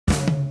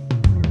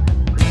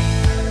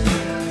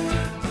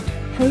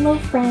Hello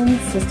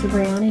friends, Sister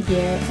Brianna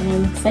here, and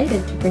I'm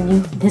excited to bring you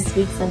this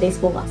week's Sunday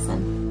School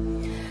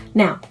lesson.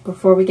 Now,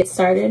 before we get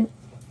started,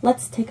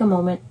 let's take a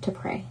moment to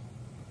pray.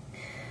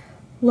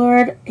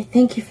 Lord, I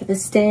thank you for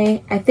this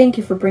day. I thank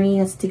you for bringing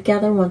us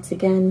together once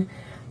again.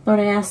 Lord,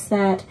 I ask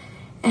that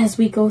as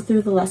we go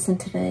through the lesson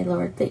today,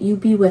 Lord, that you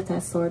be with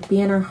us, Lord.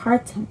 Be in our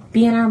hearts,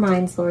 be in our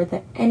minds, Lord,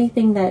 that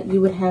anything that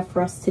you would have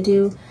for us to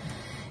do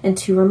and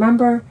to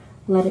remember,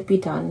 let it be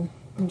done.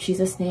 In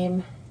Jesus'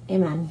 name,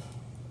 amen.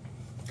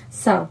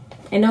 So,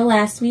 I know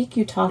last week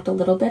you talked a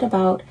little bit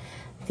about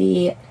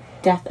the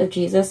death of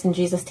Jesus and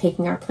Jesus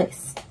taking our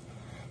place.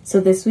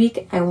 So this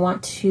week I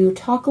want to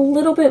talk a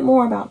little bit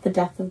more about the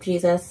death of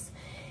Jesus,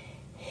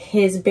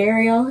 his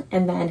burial,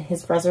 and then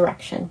his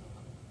resurrection.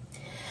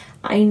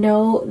 I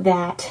know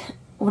that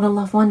when a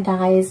loved one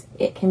dies,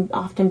 it can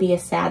often be a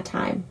sad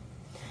time.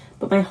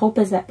 But my hope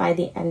is that by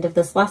the end of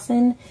this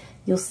lesson,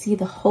 you'll see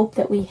the hope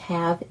that we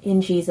have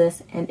in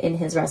Jesus and in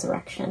his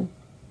resurrection.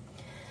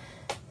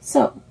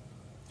 So,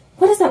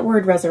 what does that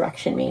word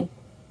resurrection mean?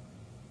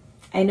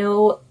 I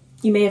know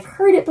you may have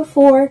heard it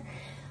before,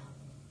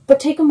 but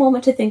take a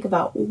moment to think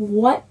about,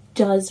 what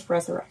does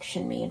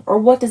resurrection mean? Or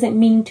what does it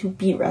mean to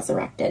be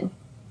resurrected?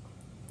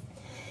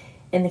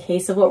 In the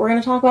case of what we're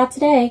going to talk about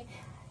today,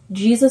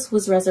 Jesus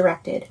was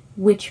resurrected,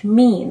 which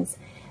means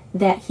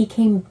that he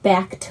came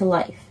back to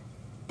life,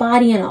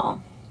 body and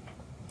all.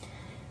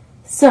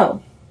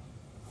 So,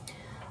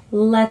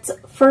 let's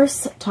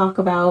first talk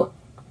about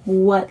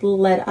what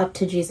led up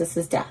to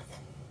Jesus' death.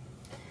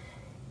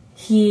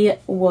 He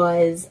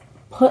was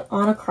put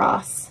on a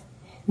cross,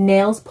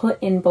 nails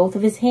put in both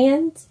of his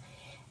hands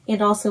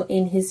and also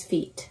in his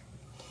feet.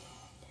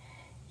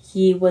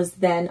 He was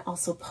then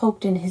also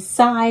poked in his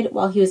side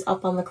while he was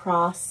up on the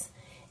cross,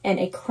 and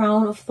a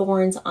crown of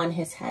thorns on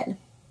his head.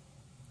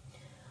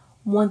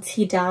 Once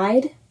he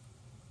died,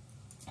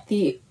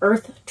 the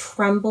earth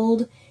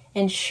trembled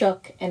and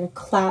shook, and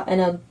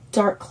a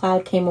dark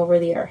cloud came over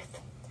the earth.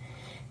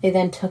 They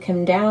then took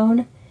him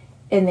down,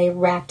 and they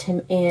wrapped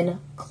him in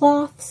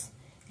cloths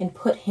and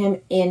put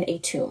him in a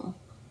tomb.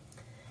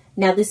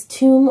 Now this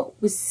tomb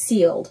was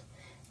sealed,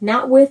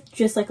 not with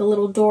just like a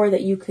little door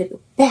that you could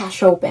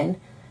bash open.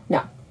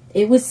 No,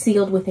 it was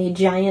sealed with a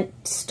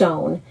giant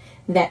stone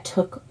that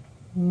took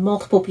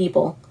multiple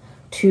people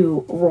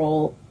to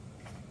roll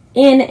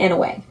in and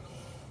away.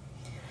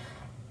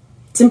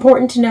 It's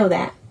important to know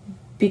that,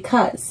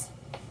 because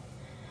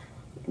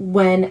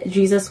when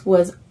Jesus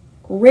was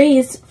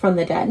raised from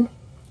the dead,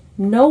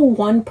 no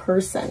one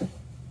person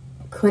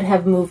could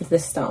have moved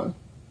this stone.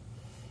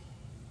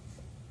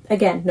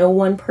 Again, no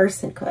one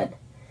person could.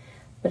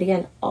 But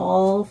again,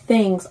 all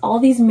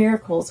these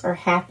miracles are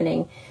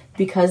happening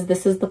because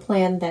this is the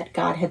plan that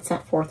God had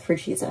set forth for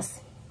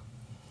Jesus.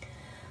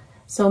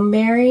 So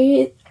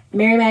Mary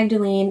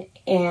Magdalene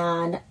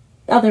and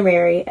other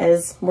Mary,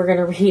 as we're going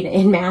to read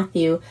in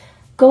Matthew,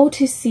 go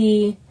to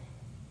see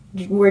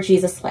where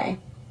Jesus lay.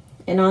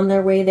 And on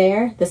their way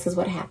there, this is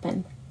what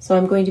happened. So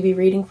I'm going to be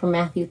reading from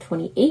Matthew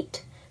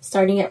 28,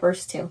 starting at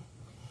verse 2.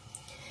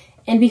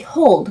 And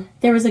behold,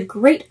 there was a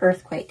great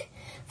earthquake,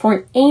 for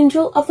an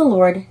angel of the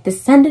Lord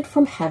descended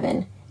from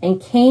heaven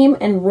and came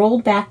and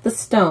rolled back the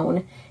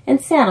stone and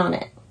sat on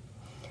it.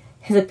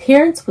 His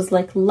appearance was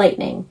like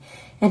lightning,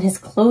 and his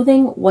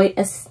clothing white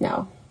as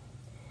snow.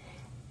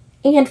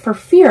 And for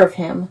fear of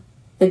him,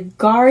 the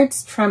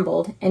guards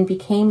trembled and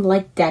became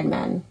like dead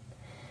men.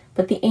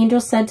 But the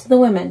angel said to the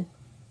women,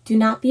 "Do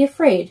not be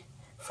afraid,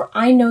 for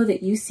I know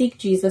that you seek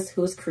Jesus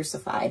who was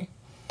crucified.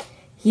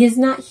 He is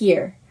not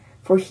here,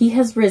 for he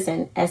has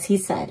risen, as he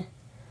said.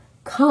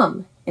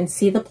 Come and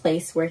see the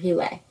place where he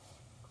lay."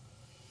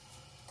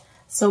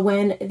 So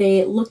when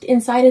they looked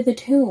inside of the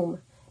tomb,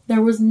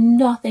 there was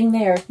nothing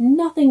there,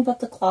 nothing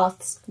but the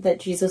cloths that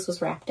Jesus was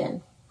wrapped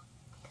in.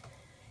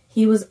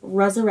 He was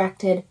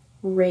resurrected,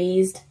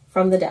 raised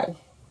from the dead.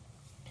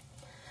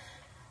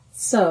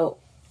 So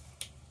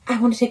I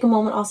want to take a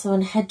moment also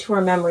and head to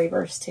our memory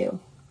verse too.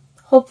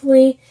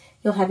 Hopefully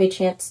you'll have a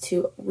chance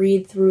to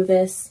read through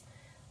this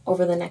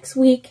over the next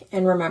week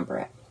and remember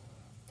it.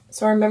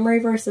 So our memory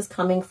verse is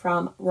coming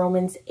from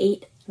Romans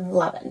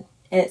 8:11,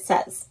 and it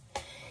says,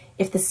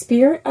 "If the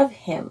spirit of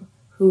him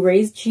who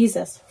raised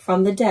Jesus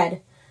from the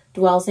dead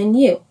dwells in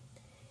you,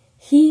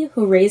 he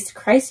who raised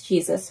Christ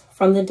Jesus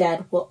from the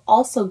dead will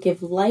also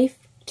give life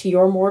to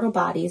your mortal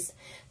bodies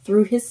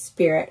through his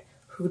Spirit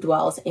who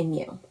dwells in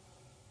you."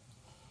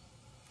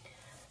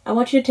 I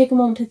want you to take a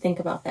moment to think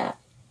about that.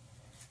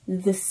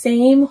 The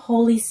same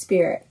Holy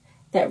Spirit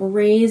that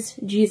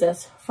raised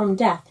Jesus from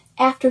death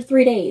after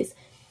 3 days,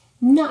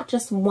 not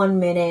just 1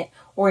 minute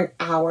or an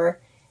hour.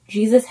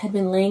 Jesus had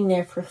been laying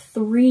there for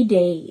 3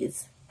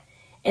 days,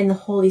 and the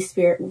Holy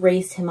Spirit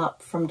raised him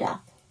up from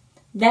death.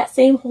 That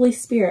same Holy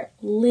Spirit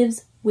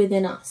lives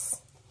within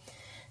us.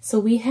 So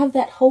we have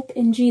that hope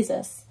in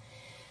Jesus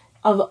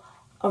of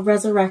a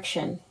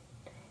resurrection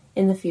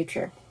in the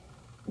future.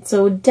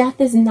 So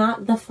death is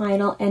not the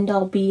final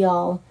end-all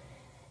be-all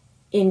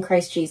in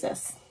Christ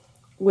Jesus,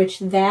 which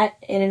that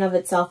in and of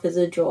itself is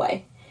a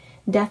joy.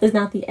 Death is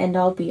not the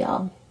end-all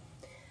be-all.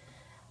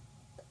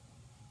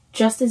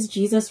 just as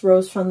Jesus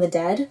rose from the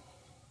dead,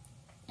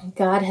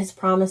 God has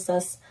promised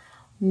us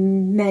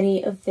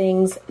many of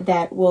things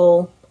that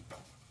will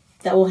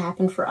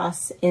happen for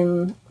us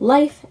in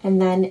life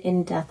and then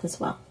in death as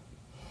well.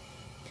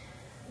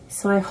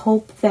 So I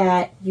hope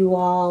that you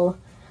all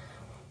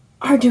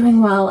are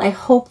doing well. I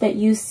hope that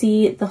you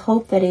see the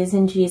hope that is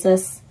in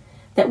Jesus,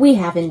 that we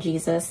have in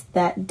Jesus,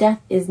 that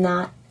death is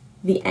not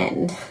the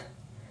end.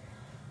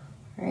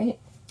 All right.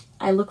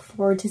 I look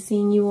forward to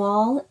seeing you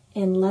all,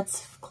 and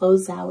let's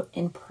close out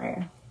in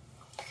prayer.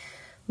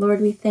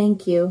 Lord, we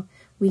thank you.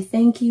 We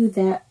thank you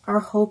that our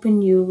hope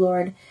in you,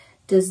 Lord,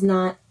 does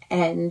not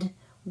end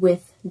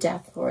with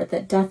death, Lord,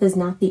 that death is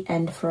not the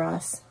end for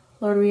us.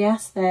 Lord, we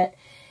ask that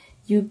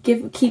you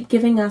keep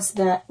giving us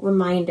that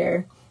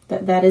reminder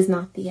that that is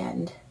not the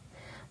end.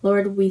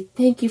 Lord, we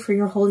thank you for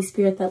your Holy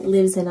Spirit that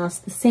lives in us,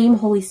 the same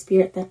Holy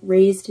Spirit that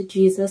raised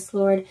Jesus,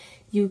 Lord.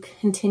 You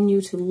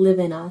continue to live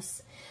in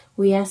us.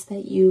 We ask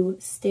that you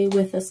stay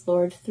with us,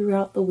 Lord,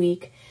 throughout the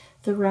week,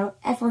 throughout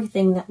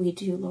everything that we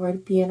do,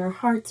 Lord. Be in our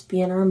hearts, be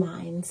in our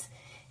minds.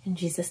 In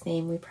Jesus'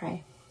 name we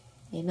pray.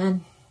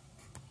 Amen.